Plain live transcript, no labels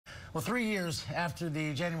Well, 3 years after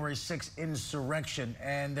the January 6th insurrection,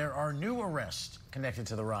 and there are new arrests connected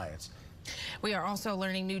to the riots. We are also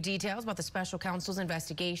learning new details about the special counsel's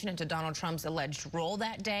investigation into Donald Trump's alleged role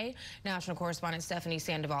that day. National correspondent Stephanie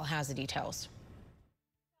Sandoval has the details.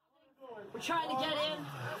 We're trying to get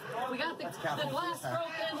in. We got the glass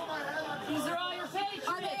broken. These are all your patriots.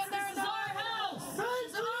 Are they in there? This is our house.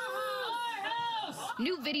 This is our house.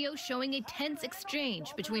 New video showing a tense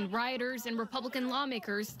exchange between rioters and Republican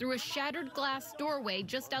lawmakers through a shattered glass doorway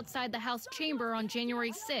just outside the House chamber on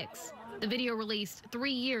January 6. The video released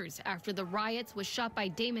 3 years after the riots was shot by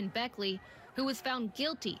Damon Beckley, who was found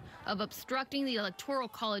guilty of obstructing the Electoral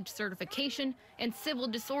College certification and civil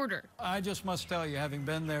disorder. I just must tell you, having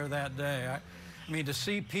been there that day, I mean, to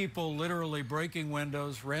see people literally breaking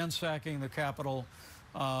windows, ransacking the Capitol,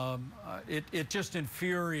 it just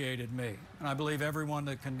infuriated me. And I believe everyone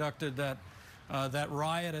that conducted that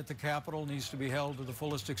riot at the Capitol needs to be held to the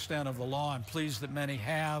fullest extent of the law. I'm pleased that many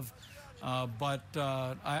have. But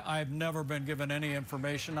I've never been given any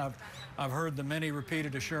information. I've heard the many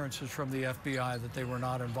repeated assurances from the FBI that they were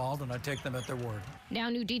not involved, and I take them at their word. Now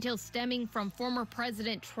new details stemming from former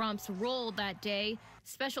President Trump's role that day.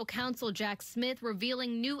 Special counsel Jack Smith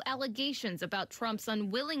revealing new allegations about Trump's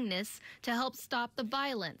unwillingness to help stop the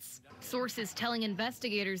violence. Sources telling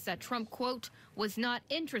investigators that Trump, quote, was not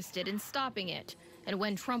interested in stopping it. And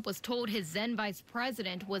when Trump was told his then vice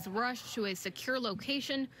president was rushed to a secure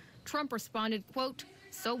location, Trump responded, quote,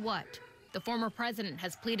 so what? The former president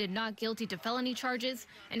has pleaded not guilty to felony charges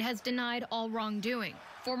and has denied all wrongdoing.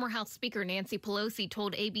 Former House Speaker Nancy Pelosi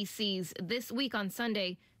told ABC's This Week on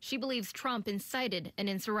Sunday she believes Trump incited an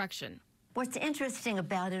insurrection. What's interesting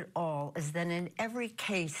about it all is that in every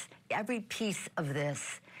case, every piece of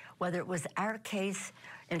this, whether it was our case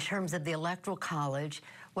in terms of the Electoral College,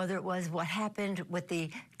 whether it was what happened with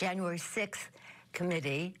the January 6th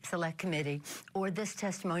select committee, or this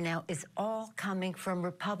testimony now, is all coming from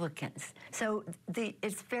Republicans. So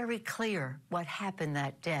it's very clear what happened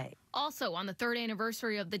that day. Also, on the third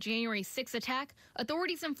anniversary of the January 6th attack,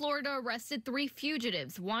 authorities in Florida arrested 3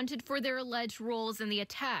 fugitives wanted for their alleged roles in the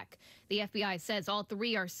attack. The FBI says all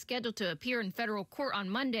 3 are scheduled to appear in federal court on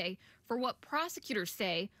Monday for what prosecutors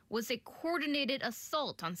say was a coordinated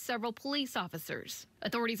assault on several police officers.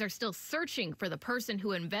 Authorities are still searching for the person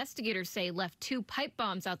who investigators say left 2 pipe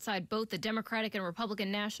bombs outside both the Democratic and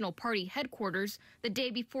Republican National Party headquarters the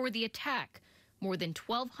day before the attack. More than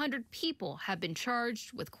 1,200 people have been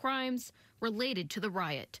charged with crimes related to the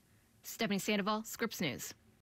riot. Stephanie Sandoval, Scripps News.